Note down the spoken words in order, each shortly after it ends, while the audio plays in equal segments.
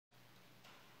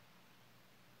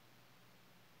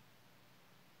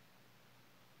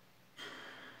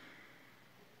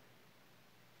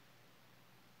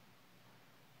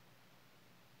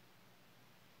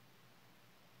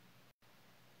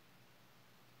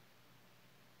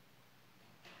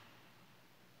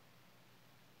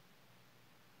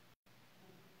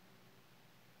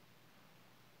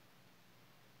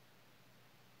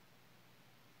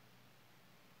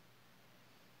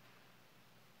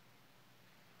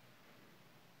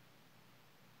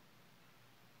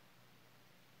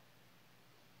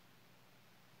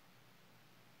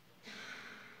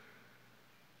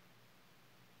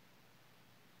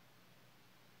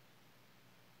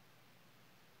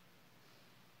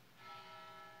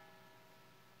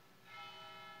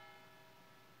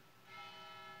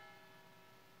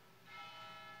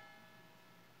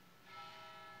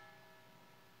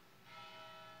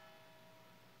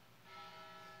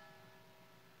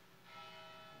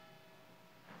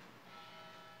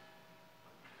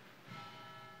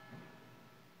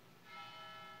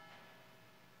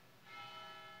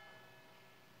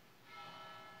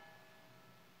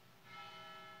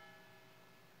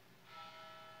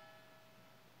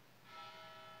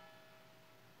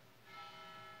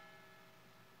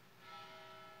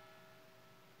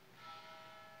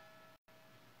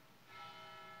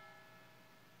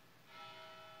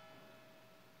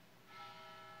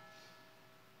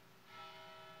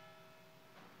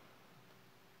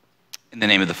In the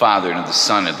name of the Father, and of the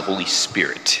Son, and of the Holy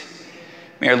Spirit.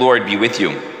 May our Lord be with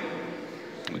you.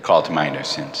 We call to mind our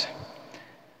sins.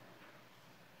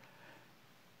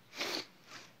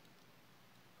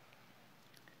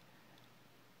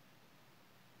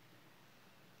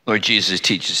 Lord Jesus,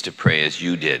 teach us to pray as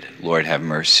you did. Lord, have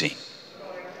mercy.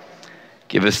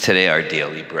 Give us today our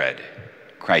daily bread.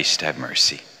 Christ, have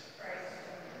mercy.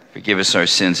 Forgive us our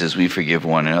sins as we forgive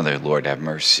one another. Lord, have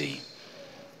mercy.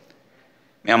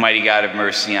 May Almighty God have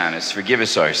mercy on us, forgive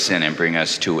us our sin, and bring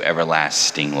us to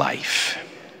everlasting life.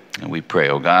 And we pray,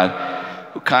 O God,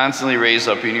 who constantly raise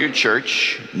up in your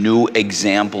church new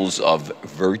examples of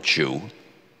virtue,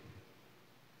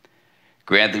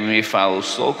 grant that we may follow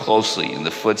so closely in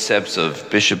the footsteps of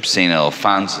Bishop St.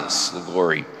 Alphonsus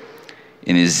Liguori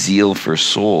in his zeal for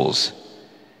souls,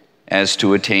 as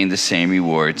to attain the same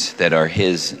rewards that are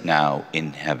his now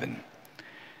in heaven.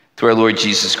 Through our Lord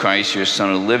Jesus Christ, your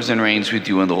Son, who lives and reigns with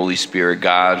you in the Holy Spirit,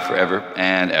 God, forever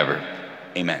and ever.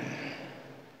 Amen.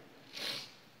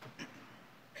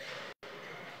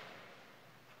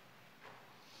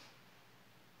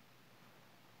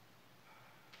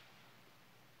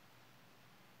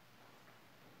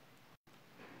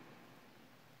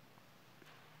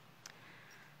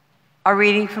 A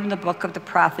reading from the book of the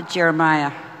prophet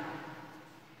Jeremiah.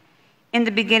 In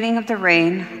the beginning of the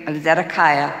reign of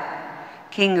Zedekiah,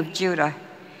 king of Judah,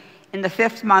 in the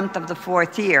 5th month of the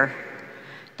 4th year,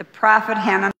 the prophet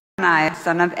Hananiah,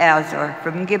 son of Azor,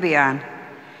 from Gibeon,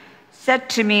 said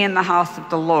to me in the house of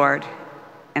the Lord,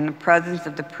 in the presence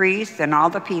of the priests and all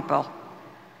the people,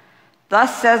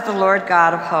 "Thus says the Lord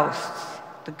God of hosts,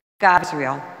 the God of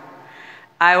Israel,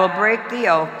 I will break the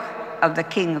yoke of the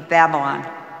king of Babylon.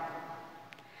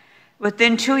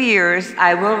 Within 2 years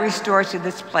I will restore to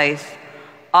this place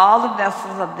all the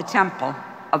vessels of the temple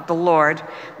of the Lord,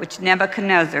 which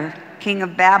Nebuchadnezzar, king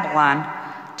of Babylon,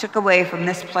 took away from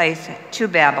this place to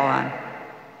Babylon.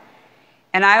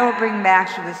 And I will bring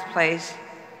back to this place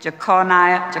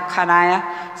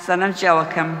Jeconiah, son of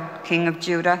Joachim, king of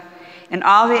Judah, and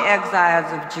all the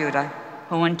exiles of Judah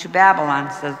who went to Babylon,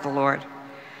 says the Lord.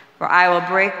 For I will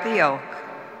break the yoke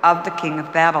of the king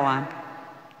of Babylon."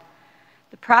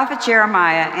 The prophet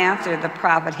Jeremiah answered the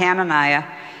prophet Hananiah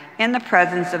in the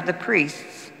presence of the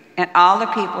priests and all the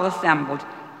people assembled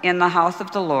in the house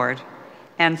of the Lord,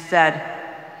 and said,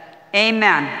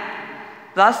 "Amen.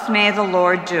 Thus may the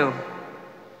Lord do.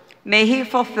 May he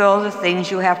fulfill the things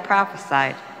you have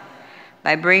prophesied,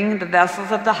 by bringing the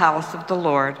vessels of the house of the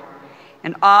Lord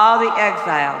and all the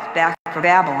exiles back from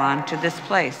Babylon to this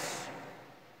place.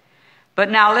 But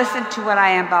now listen to what I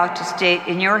am about to state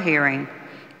in your hearing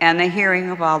and the hearing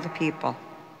of all the people.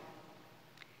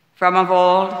 From of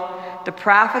old, the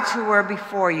prophets who were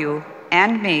before you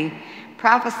and me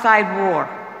prophesied war,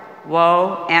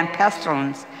 woe, and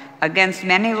pestilence against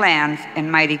many lands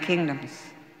and mighty kingdoms.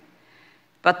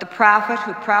 But the prophet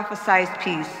who prophesies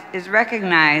peace is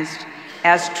recognized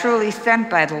as truly sent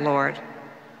by the Lord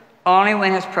only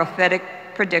when his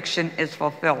prophetic prediction is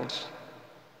fulfilled.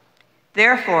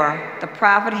 Therefore, the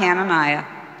prophet Hananiah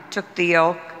took the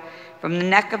yoke from the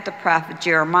neck of the prophet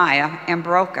Jeremiah and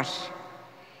broke it,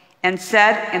 and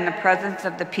said in the presence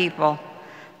of the people,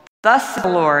 "Thus says the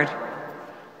Lord,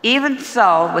 even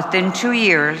so within 2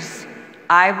 years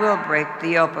I will break the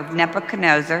yoke of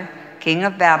Nebuchadnezzar, king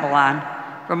of Babylon,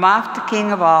 from off the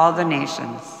king of all the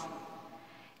nations."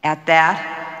 At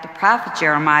that, the prophet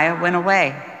Jeremiah went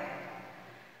away.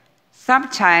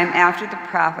 Sometime after the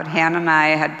prophet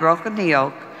Hananiah had broken the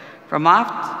yoke from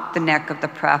off the neck of the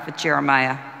prophet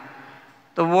Jeremiah,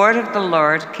 the word of the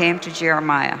Lord came to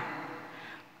Jeremiah.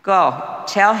 "Go,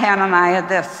 tell Hananiah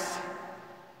this.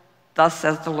 Thus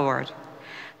says the Lord,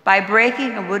 by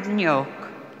breaking a wooden yoke,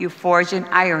 you forge an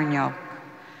iron yoke.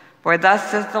 For thus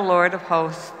says the Lord of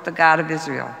hosts, the God of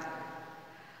Israel,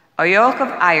 a yoke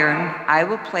of iron I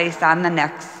will place on the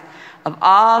necks of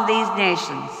all these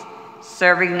nations,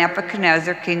 serving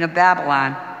Nebuchadnezzar, king of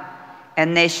Babylon,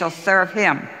 and they shall serve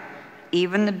him,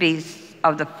 even the beasts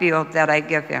of the field that I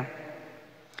give him."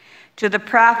 To the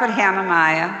prophet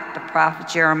Hananiah, the prophet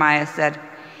Jeremiah said,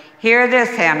 "Hear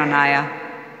this, Hananiah.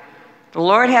 The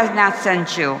Lord has not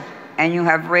sent you, and you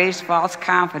have raised false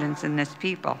confidence in this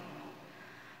people.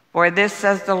 For this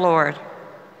says the Lord,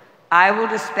 I will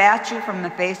dispatch you from the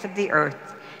face of the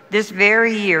earth. This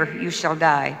very year you shall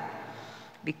die,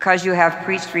 because you have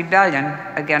preached rebellion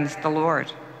against the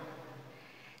Lord."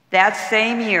 That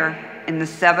same year, in the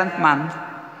 7th month,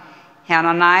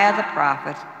 Hananiah the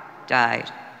prophet died.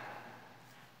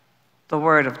 The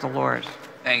word of the Lord.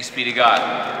 Thanks be to God.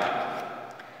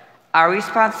 Our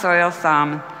responsorial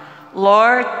psalm,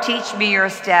 Lord, teach me your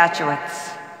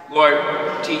statutes.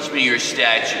 Lord, teach me your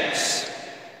statutes.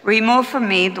 Remove from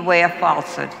me the way of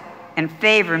falsehood, and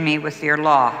favor me with your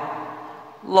law.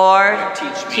 Lord,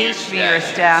 teach me your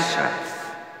statutes.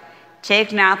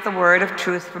 Take not the word of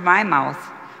truth from my mouth,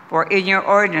 for in your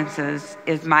ordinances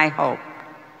is my hope.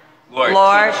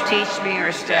 Lord, teach me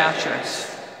your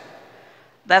statutes.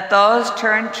 Let those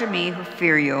turn to me who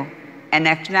fear you and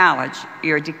acknowledge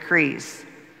your decrees.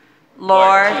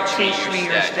 Lord, teach me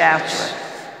your statutes.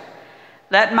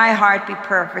 Let my heart be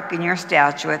perfect in your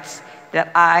statutes,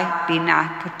 that I be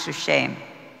not put to shame.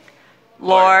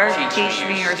 Lord, teach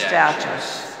me your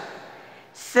statutes.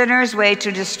 Sinners wait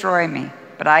to destroy me,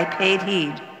 but I paid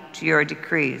heed to your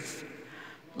decrees.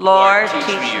 Lord, teach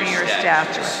me your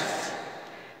statutes.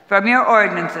 From your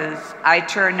ordinances I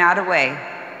turn not away,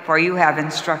 for you have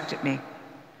instructed me.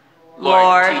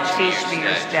 Lord, teach me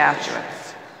your statutes.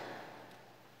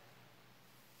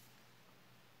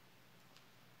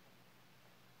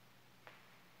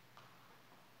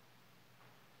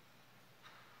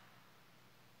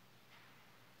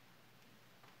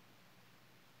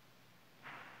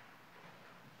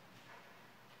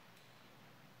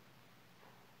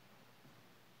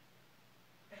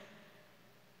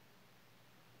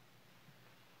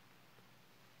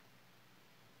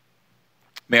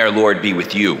 May our Lord be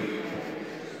with you.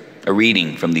 A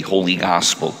reading from the Holy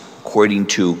Gospel according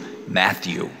to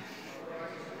Matthew.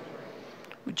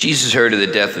 When Jesus heard of the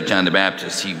death of John the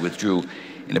Baptist, he withdrew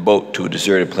in a boat to a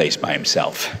deserted place by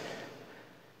himself.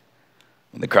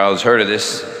 When the crowds heard of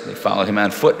this, they followed him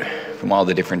on foot from all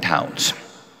the different towns.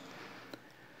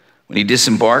 When he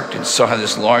disembarked and saw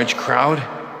this large crowd,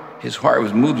 his heart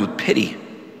was moved with pity.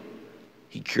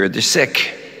 He cured the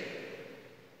sick.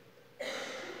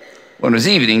 When it was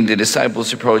evening, the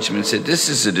disciples approached him and said, "This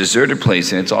is a deserted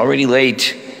place and it's already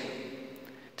late.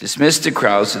 Dismiss the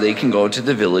crowd so they can go to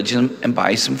the village and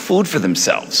buy some food for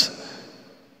themselves."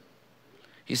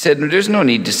 He said, "No, there's no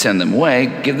need to send them away.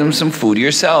 Give them some food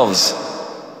yourselves."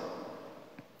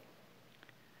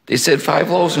 They said,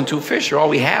 5 loaves and 2 fish are all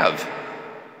we have."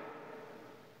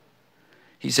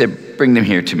 He said, "Bring them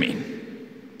here to me."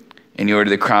 And he ordered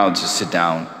the crowd to sit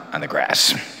down on the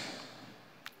grass.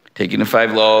 Taking the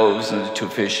 5 loaves and the 2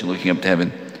 fish and looking up to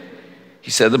heaven,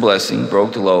 he said the blessing,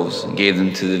 broke the loaves, and gave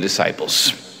them to the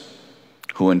disciples,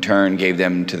 who in turn gave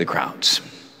them to the crowds.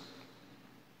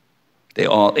 They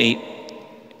all ate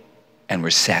and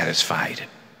were satisfied.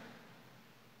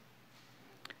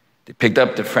 They picked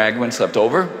up the fragments left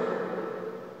over,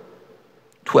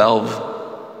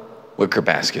 12 wicker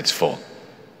baskets full.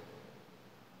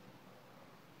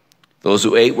 Those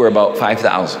who ate were about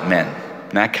 5,000 men,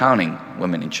 not counting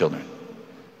women and children.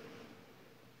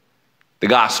 The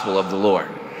gospel of the Lord.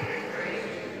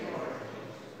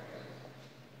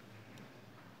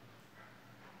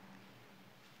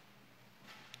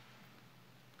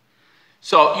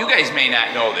 So you guys may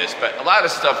not know this, but a lot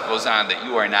of stuff goes on that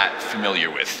you are not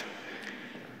familiar with.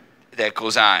 That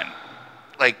goes on.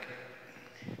 Like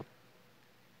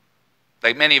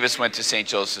many of us went to St.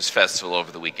 Joseph's Festival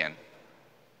over the weekend.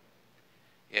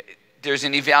 There's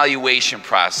an evaluation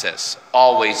process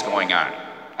always going on.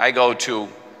 I go to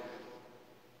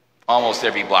almost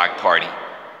every block party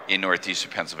in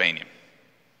northeastern Pennsylvania.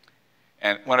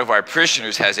 And one of our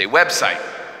parishioners has a website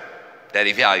that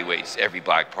evaluates every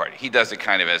block party. He does it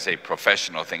kind of as a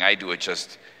professional thing. I do it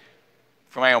just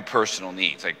for my own personal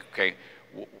needs. Like, okay,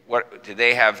 what did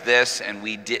they have this and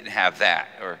we didn't have that?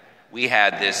 Or we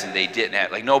had this and they didn't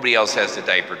have, like nobody else has the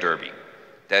diaper derby.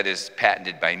 That is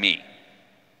patented by me.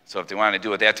 So if they want to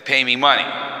do it, they have to pay me money.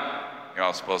 You're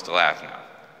all supposed to laugh now.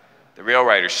 The rail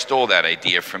riders stole that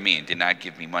idea from me and did not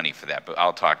give me money for that, but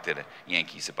I'll talk to the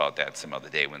Yankees about that some other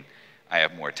day when I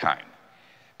have more time.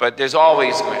 But there's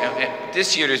always,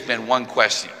 this year there's been one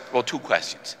question, well, 2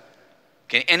 questions.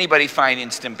 Can anybody find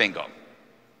instant bingo?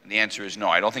 And the answer is no,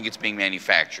 I don't think it's being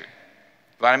manufactured.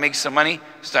 If you want to make some money,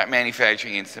 start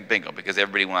manufacturing instant bingo because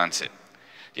everybody wants it.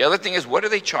 The other thing is, what are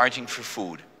they charging for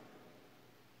food?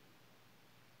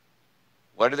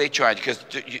 What do they charge? Because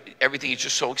everything is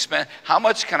just so expensive. How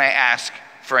much can I ask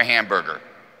for a hamburger?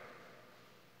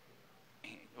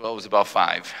 Well, it was about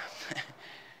 5.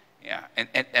 Yeah,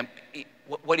 and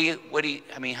what do you,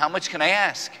 I mean, how much can I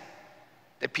ask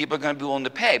that people are going to be willing to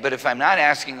pay? But if I'm not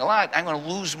asking a lot, I'm going to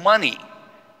lose money.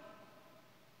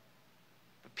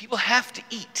 But people have to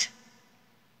eat.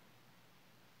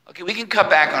 Okay, we can cut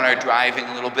back on our driving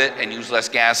a little bit and use less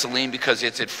gasoline because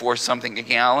it's at 4 something a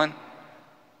gallon.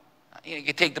 You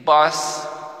can take the bus,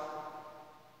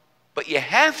 but you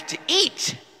have to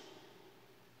eat.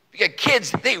 If you got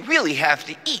kids, they really have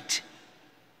to eat.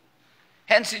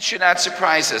 Hence, it should not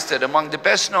surprise us that among the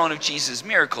best known of Jesus'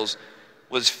 miracles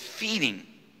was feeding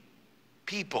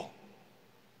people.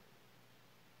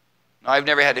 Now, I've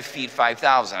never had to feed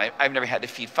 5,000. I've never had to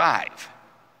feed 5.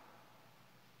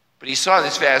 But he saw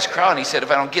this vast crowd, and he said,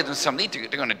 if I don't give them something to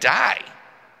eat, they're going to die.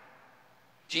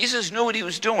 Jesus knew what he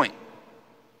was doing.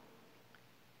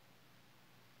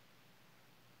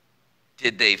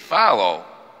 Did they follow?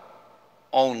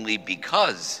 Only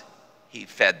because he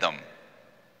fed them,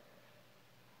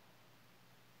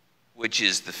 which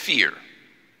is the fear.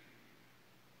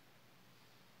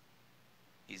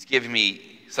 He's giving me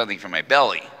something for my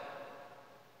belly.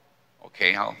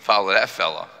 Okay, I'll follow that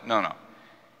fella. No.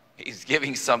 He's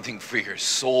giving something for your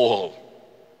soul.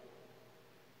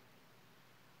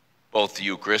 Both the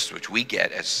Eucharist, which we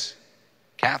get as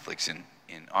Catholics in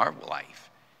our life,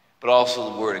 but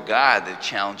also the Word of God that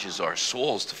challenges our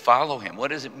souls to follow him.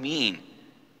 What does it mean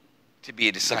to be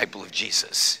a disciple of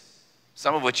Jesus?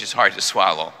 Some of which is hard to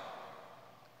swallow.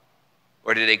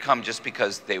 Or did they come just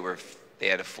because they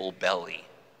had a full belly?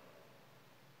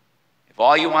 If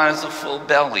all you want is a full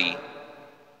belly,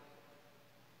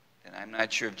 then I'm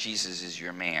not sure if Jesus is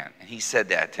your man. And he said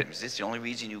that to him. Is this the only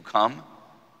reason you come?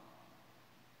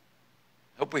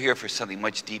 I hope we're here for something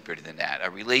much deeper than that,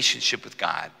 a relationship with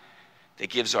God that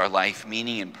gives our life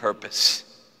meaning and purpose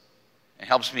and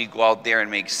helps me go out there and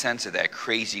make sense of that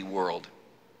crazy world.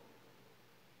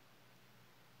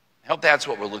 I hope that's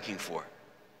what we're looking for.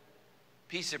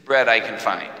 Piece of bread I can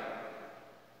find.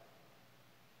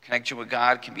 Connection with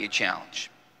God can be a challenge.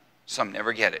 Some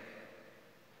never get it.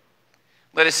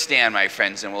 Let us stand, my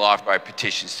friends, and we'll offer our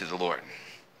petitions to the Lord.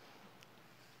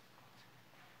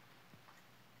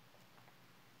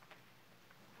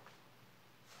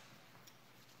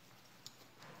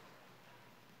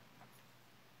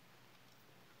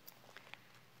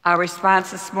 Our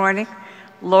response this morning,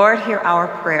 Lord, hear our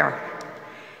prayer,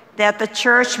 that the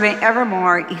church may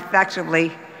evermore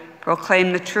effectively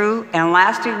proclaim the true and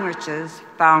lasting riches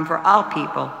found for all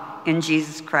people in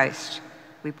Jesus Christ.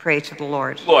 We pray to the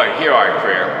Lord. Lord, hear our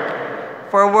prayer.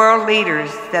 For world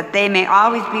leaders, that they may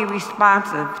always be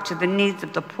responsive to the needs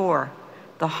of the poor,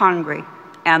 the hungry,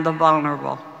 and the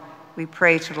vulnerable. We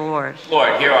pray to the Lord.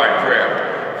 Lord, hear our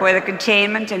prayer. For the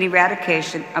containment and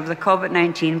eradication of the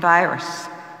COVID-19 virus.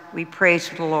 We pray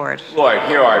to the Lord. Lord,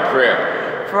 hear our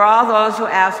prayer. For all those who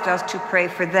asked us to pray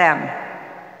for them,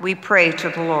 we pray to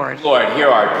the Lord. Lord, hear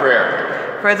our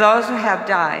prayer. For those who have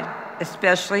died,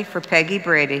 especially for Peggy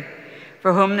Brady,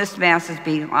 for whom this Mass is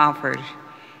being offered,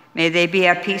 may they be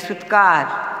at peace with God.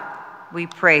 We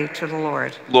pray to the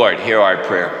Lord. Lord, hear our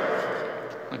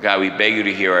prayer. Lord God, we beg you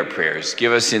to hear our prayers.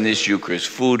 Give us in this Eucharist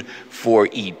food for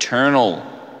eternal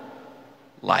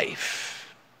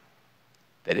life,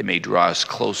 that it may draw us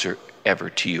closer ever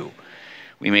to you.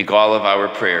 We make all of our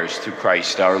prayers through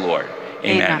Christ our Lord.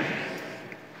 Amen. Amen.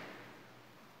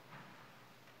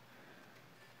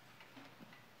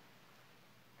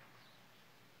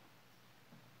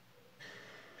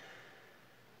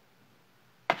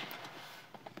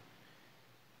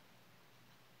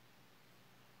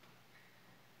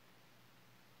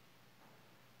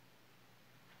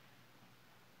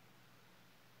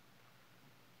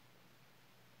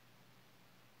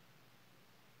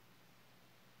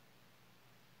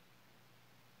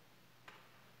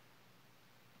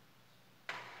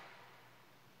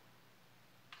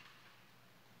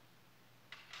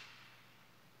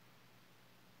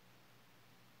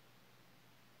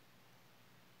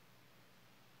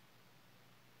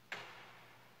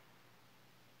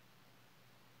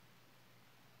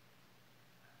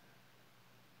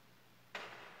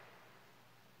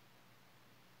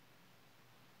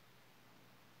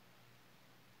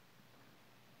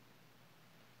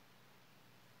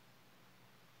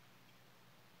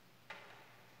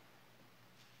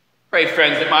 Pray,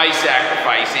 friends, that my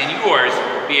sacrifice and yours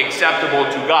be acceptable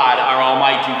to God, our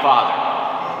Almighty Father.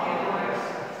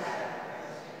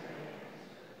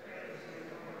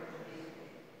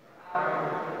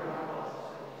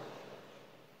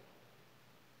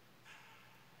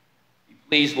 Be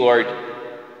pleased, Lord,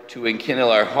 to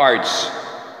enkindle our hearts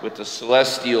with the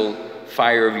celestial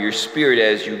fire of your Spirit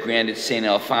as you granted St.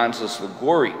 Alphonsus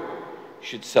Liguori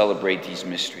should celebrate these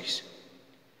mysteries,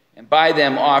 and by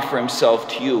them offer himself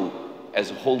to you as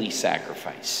a holy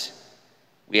sacrifice.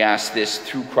 We ask this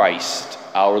through Christ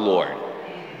our Lord.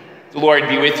 The Lord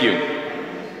be with you.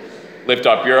 Lift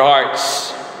up your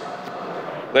hearts.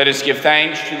 Let us give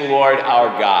thanks to the Lord our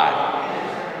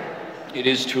God. It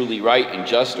is truly right and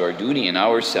just, our duty and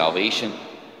our salvation,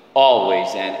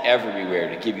 always and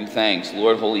everywhere to give you thanks,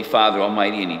 Lord, Holy Father,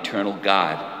 Almighty and eternal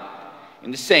God.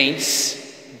 And the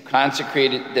saints who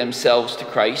consecrated themselves to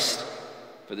Christ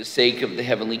for the sake of the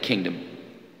heavenly kingdom,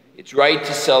 It's right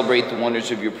to celebrate the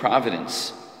wonders of your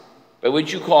providence, by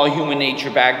which you call human nature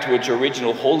back to its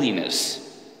original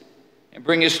holiness, and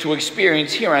bring us to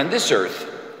experience here on this earth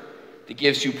that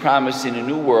gives you promise in a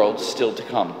new world still to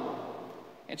come.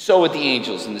 And so with the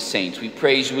angels and the saints, we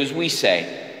praise you as we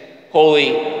say,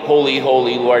 Holy, holy,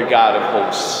 holy, Lord God of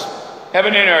hosts.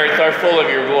 Heaven and earth are full of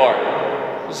your glory.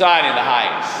 Hosanna in the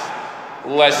highest.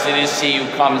 Blessed is he who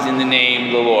comes in the name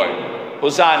of the Lord.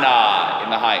 Hosanna in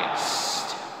the highest.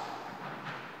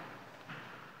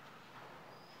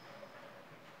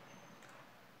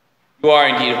 You are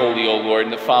indeed holy, O Lord,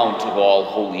 and the fount of all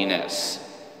holiness.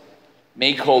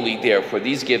 Make holy, therefore,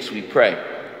 these gifts, we pray,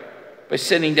 by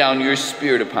sending down your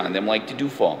Spirit upon them like the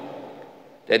dewfall,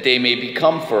 that they may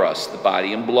become for us the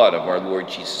body and blood of our Lord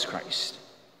Jesus Christ.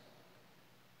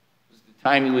 It was the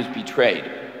time he was betrayed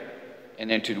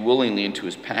and entered willingly into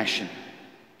his passion.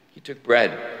 He took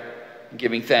bread, and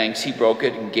giving thanks, he broke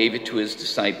it and gave it to his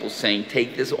disciples, saying,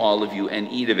 "Take this, all of you, and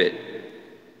eat of it.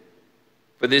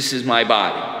 For this is my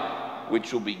body,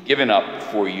 which will be given up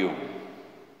for you." In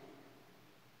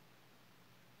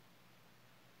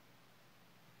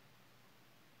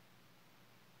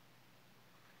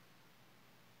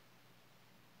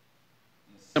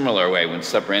a similar way, when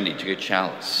supper ended, he took a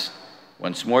chalice.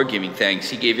 Once more giving thanks,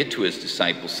 he gave it to his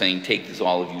disciples, saying, "Take this,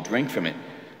 all of you, drink from it.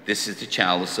 This is the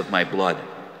chalice of my blood,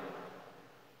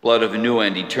 blood of a new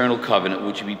and eternal covenant,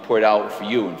 which will be poured out for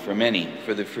you and for many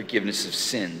for the forgiveness of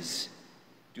sins.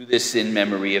 Do this in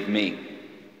memory of me."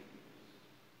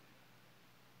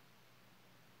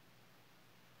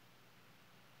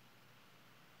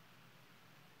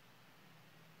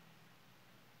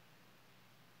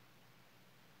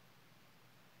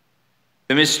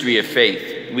 The mystery of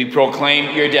faith. We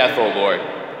proclaim your death, O Lord,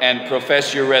 and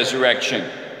profess your resurrection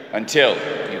until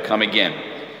you come again.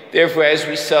 Therefore, as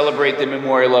we celebrate the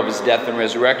memorial of his death and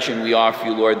resurrection, we offer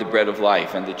you, Lord, the bread of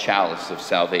life and the chalice of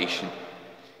salvation,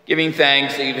 giving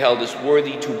thanks that you've held us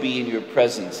worthy to be in your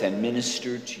presence and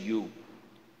minister to you.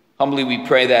 Humbly we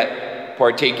pray that,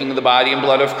 partaking of the body and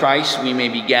blood of Christ, we may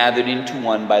be gathered into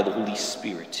one by the Holy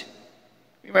Spirit.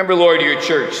 Remember, Lord, your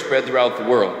church spread throughout the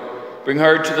world. Bring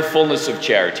her to the fullness of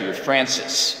charity with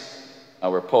Francis,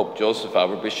 our Pope, Joseph,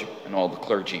 our Bishop, and all the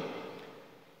clergy.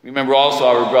 Remember also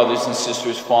our brothers and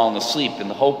sisters fallen asleep in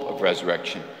the hope of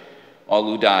resurrection, all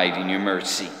who died in your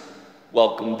mercy.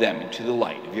 Welcome them into the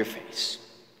light of your face.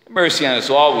 Have mercy on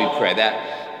us all, we pray,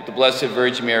 that with the Blessed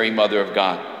Virgin Mary, Mother of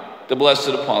God, the blessed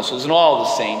apostles, and all the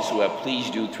saints who have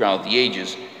pleased you throughout the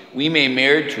ages, we may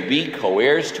merit to be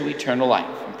co-heirs to eternal life,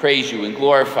 and praise you and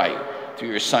glorify you through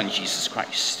your Son, Jesus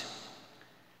Christ.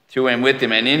 Through and with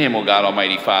him and in him, O God,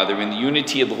 Almighty Father, in the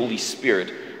unity of the Holy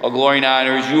Spirit, all glory and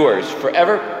honor is yours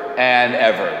forever and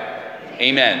ever.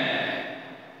 Amen.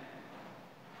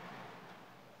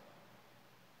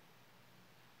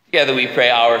 Together we pray,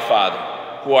 Our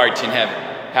Father, who art in heaven,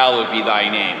 hallowed be thy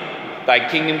name. Thy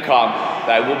kingdom come,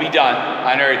 thy will be done,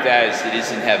 on earth as it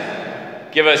is in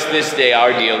heaven. Give us this day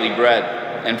our daily bread,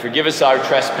 and forgive us our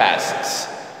trespasses,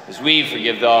 as we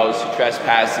forgive those who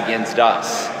trespass against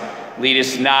us. Lead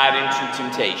us not into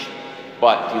temptation,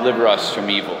 but deliver us from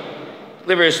evil.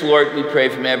 Deliver us, Lord, we pray,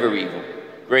 from every evil.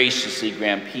 Graciously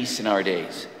grant peace in our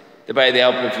days, that by the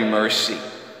help of your mercy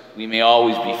we may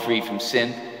always be free from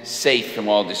sin, safe from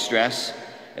all distress,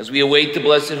 as we await the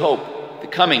blessed hope, the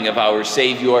coming of our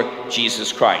Savior,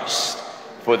 Jesus Christ.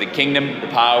 For the kingdom, the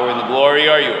power, and the glory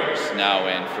are yours, now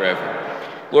and forever.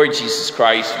 Lord Jesus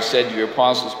Christ, who said to your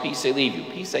apostles, "Peace I leave you,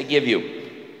 peace I give you,"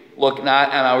 look not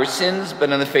on our sins,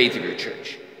 but on the faith of your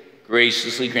church.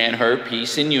 Graciously grant her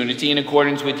peace and unity in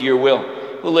accordance with your will,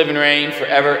 who live and reign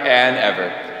forever and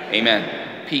ever.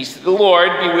 Amen. Peace of the Lord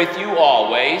be with you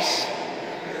always.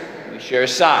 We share a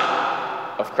sign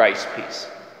of Christ's peace.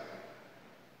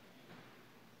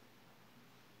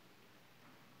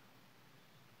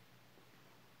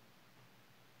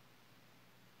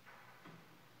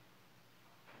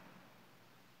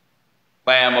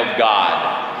 Lamb of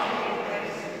God.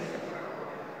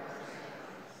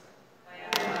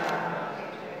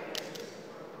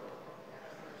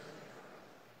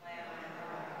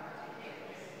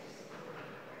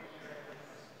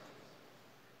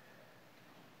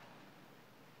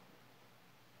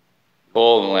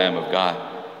 Behold the Lamb of God.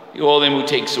 Behold him who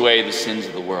takes away the sins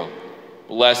of the world.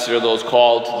 Blessed are those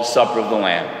called to the supper of the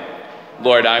Lamb.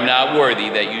 Lord, I am not worthy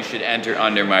that you should enter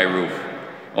under my roof.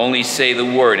 Only say the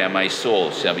word, and my soul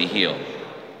shall be healed.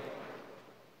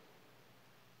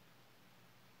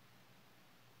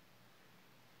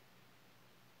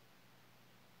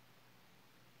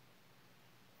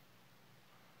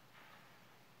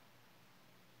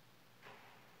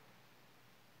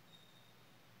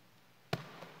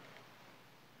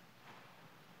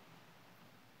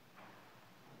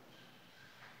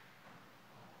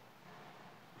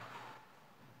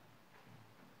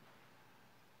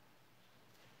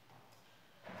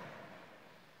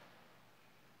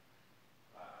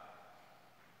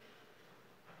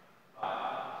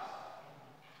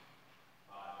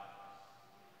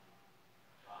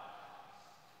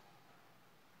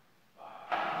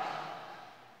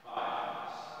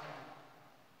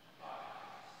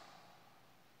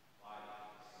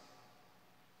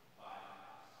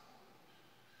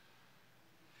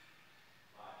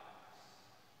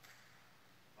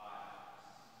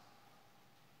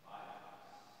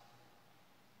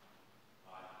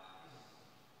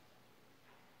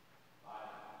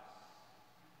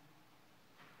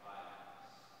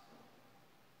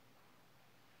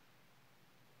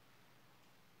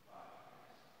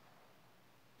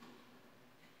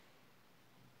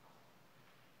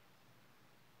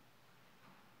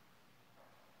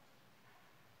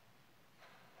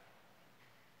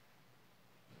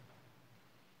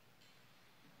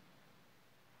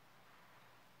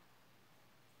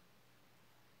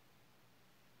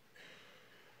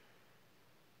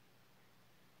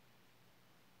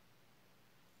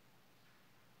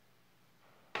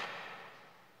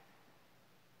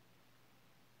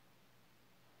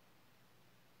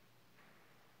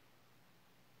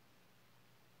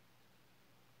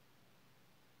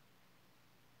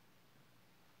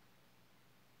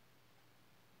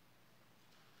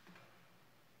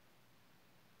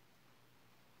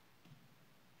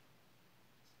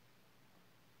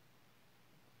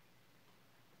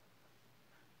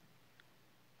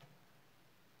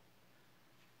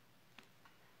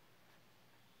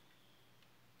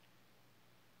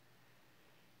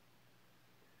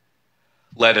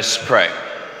 Let us pray.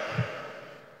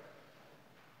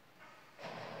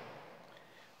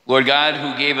 Lord God,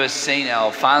 who gave us St.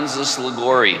 Alphonsus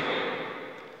Liguori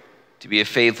to be a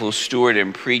faithful steward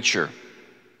and preacher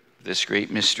of this great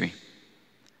mystery,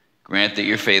 grant that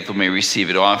your faithful may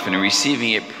receive it often, and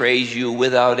receiving it praise you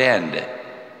without end.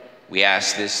 We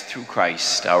ask this through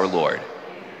Christ our Lord.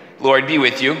 Lord, be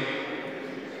with you.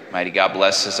 Mighty God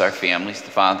bless us, our families,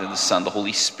 the Father, the Son, the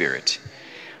Holy Spirit.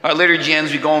 Our liturgy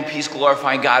ends, we go in peace,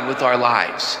 glorifying God with our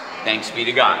lives. Thanks be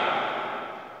to God.